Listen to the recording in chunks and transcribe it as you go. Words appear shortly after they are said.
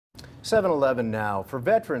7-11 now. For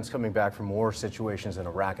veterans coming back from war situations in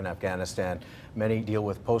Iraq and Afghanistan, many deal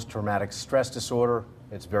with post-traumatic stress disorder.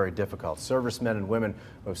 It's very difficult. Servicemen and women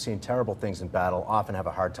who have seen terrible things in battle often have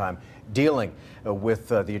a hard time dealing with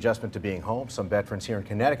the adjustment to being home. Some veterans here in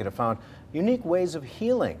Connecticut have found unique ways of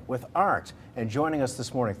healing with art. And joining us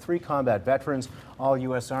this morning, 3 combat veterans, all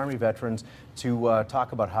U.S. Army veterans, to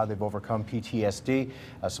talk about how they've overcome PTSD.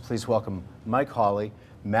 So please welcome Mike Hawley,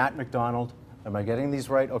 Matt McDonald, am I getting these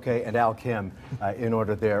right? Okay, and Al Kim in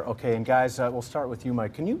order there. Okay, and guys, we'll start with you,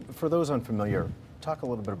 Mike. Can you, for those unfamiliar, talk a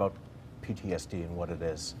little bit about PTSD and what it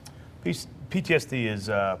is? PTSD is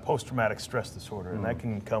post-traumatic stress disorder, and that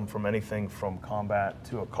can come from anything from combat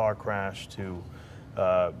to a car crash to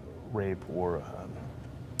rape or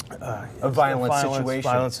a violent situation.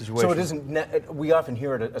 So it is isn't. We often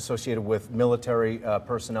hear it associated with military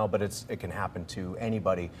personnel, but it can happen to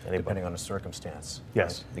anybody depending on the circumstance.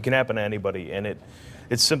 Yes, right? It can happen to anybody, and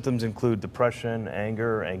its symptoms include depression,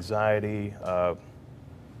 anger, anxiety,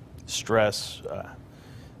 stress,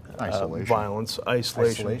 isolation, violence,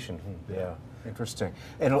 isolation. Yeah, interesting.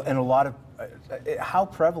 And a lot of how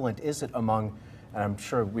prevalent is it among? And I'm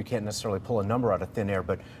sure we can't necessarily pull a number out of thin air,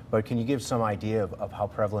 but can you give some idea of how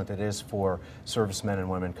prevalent it is for servicemen and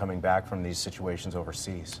women coming back from these situations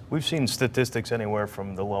overseas? We've seen statistics anywhere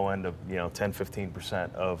from the low end of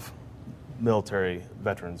 10–15% of military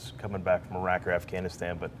veterans coming back from Iraq or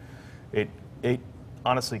Afghanistan, but it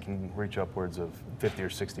honestly can reach upwards of 50 or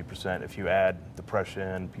 60% if you add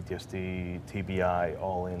depression, PTSD, TBI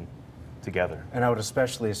all in together. And I would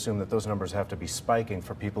especially assume that those numbers have to be spiking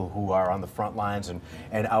for people who are on the front lines and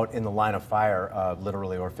out in the line of fire,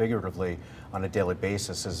 literally or figuratively, on a daily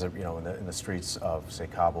basis, as in the streets of, say,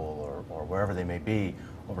 Kabul or wherever they may be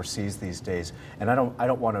overseas these days. And I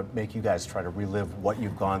don't want to make you guys try to relive what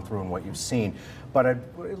you've gone through and what you've seen, but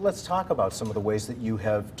let's talk about some of the ways that you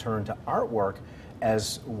have turned to artwork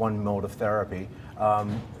as one mode of therapy.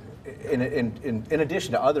 In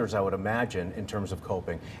addition to others, I would imagine, in terms of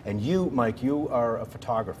coping. And you, Mike, you are a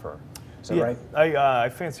photographer. Is that right? I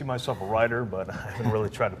fancy myself a writer, but I haven't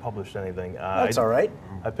really tried to publish anything. That's all right.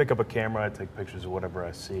 I pick up a camera, I take pictures of whatever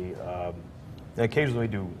I see. I occasionally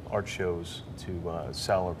do art shows to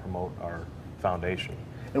sell or promote our foundation.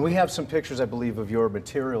 And we have some pictures, I believe, of your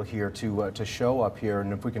material here to show up here.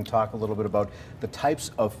 And if we can talk a little bit about the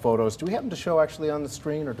types of photos. Do we happen to show actually on the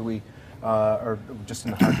screen, or do we? Or just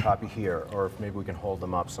in the hard copy here, or if maybe we can hold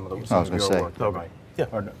them up, some of your work. Okay.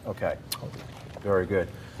 Yeah. Okay. Very good.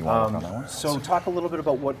 So talk a little bit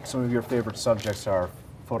about what some of your favorite subjects are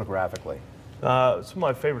photographically. Some of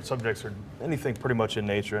my favorite subjects are anything pretty much in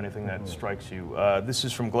nature, anything that strikes you. This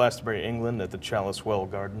is from Glastonbury, England, at the Chalice Well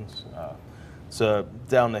Gardens. It's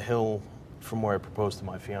down the hill from where I proposed to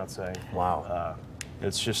my fiancée. Wow.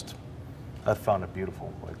 It's just, I found it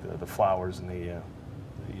beautiful, like the flowers and the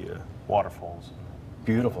waterfalls.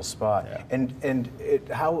 Beautiful spot. Yeah. And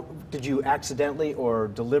how did you accidentally or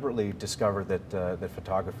deliberately discover that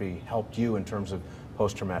photography helped you in terms of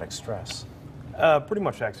post-traumatic stress? Pretty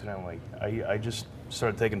much accidentally. I just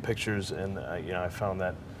started taking pictures, and I found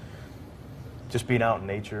that just being out in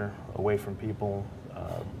nature, away from people,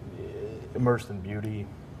 immersed in beauty,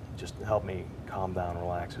 just helped me calm down,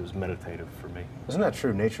 relax. It was meditative for me. Isn't that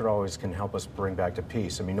true? Nature always can help us bring back to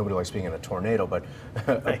peace. I mean, nobody likes being in a tornado, but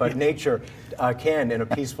but nature can, in a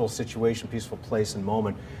peaceful situation, peaceful place and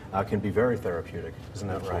moment, can be very therapeutic. Isn't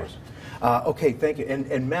that right? Okay, thank you.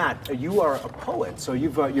 And Matt, you are a poet, so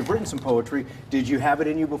you've written some poetry. Did you have it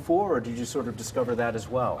in you before, or did you sort of discover that as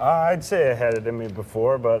well? I'd say I had it in me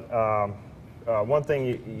before, but one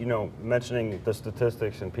thing, mentioning the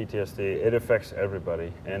statistics and PTSD, it affects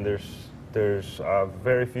everybody, and there's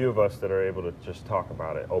very few of us that are able to just talk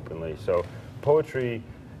about it openly. So poetry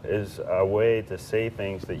is a way to say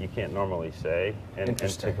things that you can't normally say, and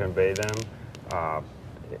to convey them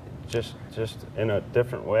just in a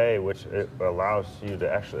different way, which it allows you to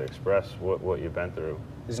actually express what you've been through.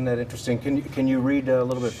 Isn't that interesting? Can you read a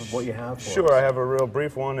little bit of what you have for us? Sure, I have a real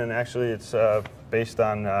brief one, and actually it's based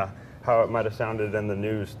on how it might have sounded in the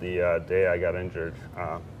news the day I got injured.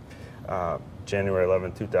 January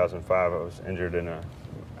 11, 2005, I was injured in a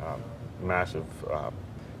massive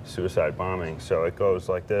suicide bombing. So it goes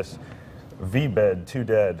like this: V-bed, 2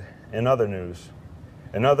 dead. In other news,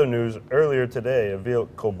 earlier today, a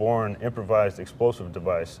vehicle-borne improvised explosive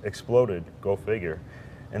device exploded, go figure,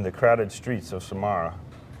 in the crowded streets of Samara.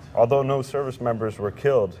 Although no service members were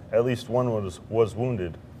killed, at least one was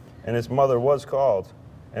wounded, and his mother was called,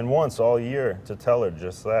 and once all year, to tell her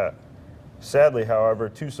just that. Sadly, however,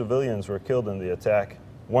 2 civilians were killed in the attack.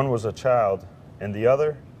 One was a child, and the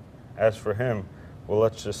other, as for him, well,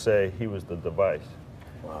 let's just say he was the device.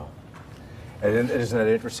 Wow. And isn't that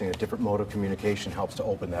interesting? A different mode of communication helps to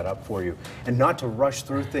open that up for you. And not to rush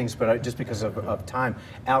through things, but just because of time.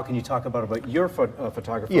 Al, can you talk about your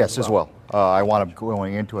photography? Yes, as well. I want him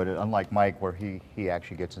going into it, unlike Mike, where he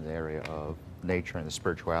actually gets in the area of nature and the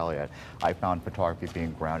spirituality. I found photography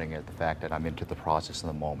being grounding at the fact that I'm into the process in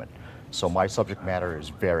the moment. So my subject matter is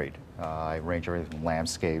varied. I range everything from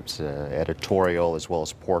landscapes, editorial, as well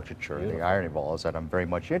as portraiture. Yeah. The irony of all is that I'm very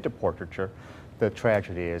much into portraiture. The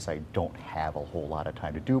tragedy is I don't have a whole lot of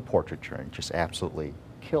time to do portraiture, and it just absolutely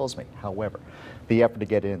kills me. However, the effort to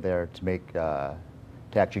get in there to make, to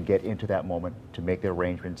actually get into that moment, to make the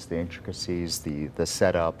arrangements, the intricacies, the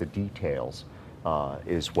setup, the details,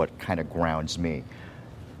 is what kind of grounds me.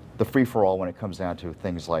 The free-for-all when it comes down to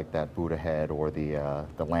things like that Buddha head or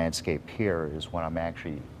the landscape here is when I'm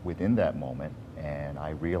actually within that moment and I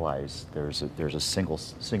realize there's a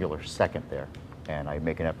singular second there, and I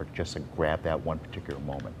make an effort just to grab that one particular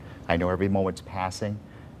moment. I know every moment's passing,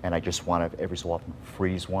 and I just want to every so often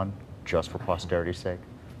freeze one just for posterity's sake.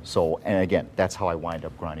 So, and again, that's how I wind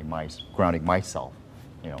up grounding myself,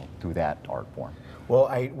 through that art form. Well,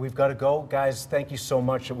 we've got to go. Guys, thank you so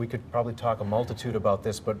much. We could probably talk a multitude about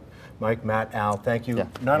this, but Mike, Matt, Al, thank you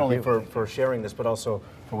not only for sharing this, but also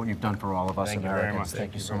for what you've done for all of us Americans. Thank you very much.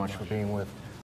 Thank you so much for being with